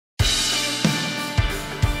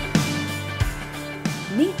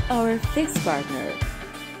our Fix partner.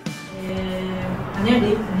 אני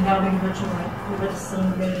עדי, אני גר בגבעת שמואל, בבת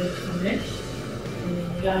 25.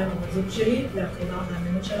 אני גר עם הזוג שלי והחברה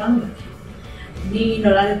המאמנת שלנו. אני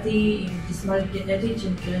נולדתי עם תסמונת גנטית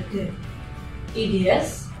שנקראת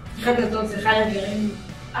EDS. אחת כזאת זה אחד האתגרים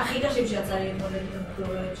הכי קשים שיצא לי להתמודד איתם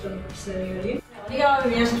בתור שלנו בילדים. אני גרה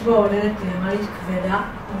בבניין שיש בו הולדת מעלית כבדה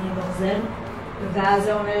מברזל, ואז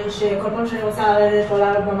זה אומר שכל פעם שאני רוצה ללדת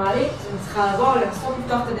עולה במעלית, אני צריכה לבוא, לנסות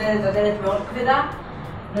לפתוח את הדלת, הדלת מאוד כבדה,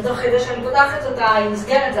 ותוך כדי שאני פותחת אותה, היא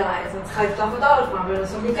נסגרת עליי, אז אני צריכה לפתוח אותה עוד פעם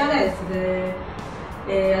ולנסות להיכנס.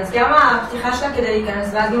 אז גם הפתיחה שלה כדי להיכנס,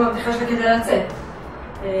 ואז גם הפתיחה שלה כדי לצאת.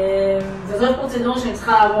 וזאת פרוצדורה שאני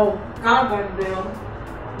צריכה לעבור כמה פעמים ביום,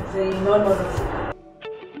 והיא מאוד מאוד מפסיקה.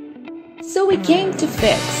 So we came to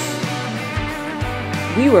Fix.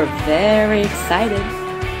 We were very excited.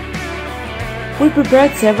 We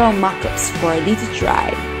prepared several mock-ups for Adi to try.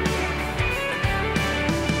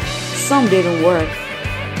 Some didn't work,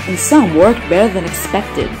 and some worked better than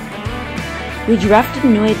expected. We drafted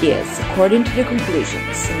new ideas according to the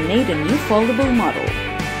conclusions and made a new foldable model.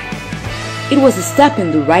 It was a step in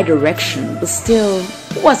the right direction, but still,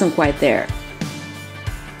 it wasn't quite there.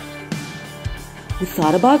 We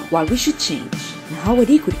thought about what we should change and how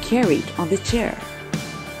Adi could carry it on the chair.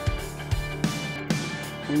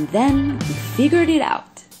 And then we figured it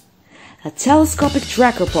out. A telescopic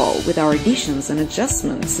tracker pole with our additions and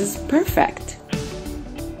adjustments is perfect.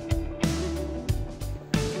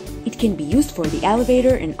 It can be used for the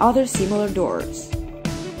elevator and other similar doors.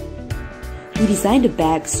 We designed a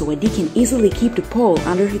bag so Adi can easily keep the pole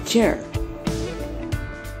under her chair.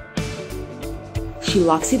 She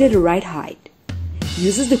locks it at the right height,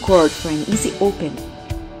 uses the cord for an easy open,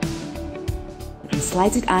 and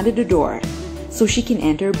slides it under the door so she can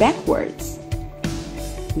enter backwards,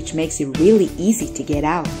 which makes it really easy to get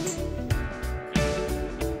out.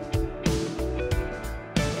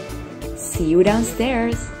 See you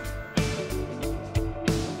downstairs!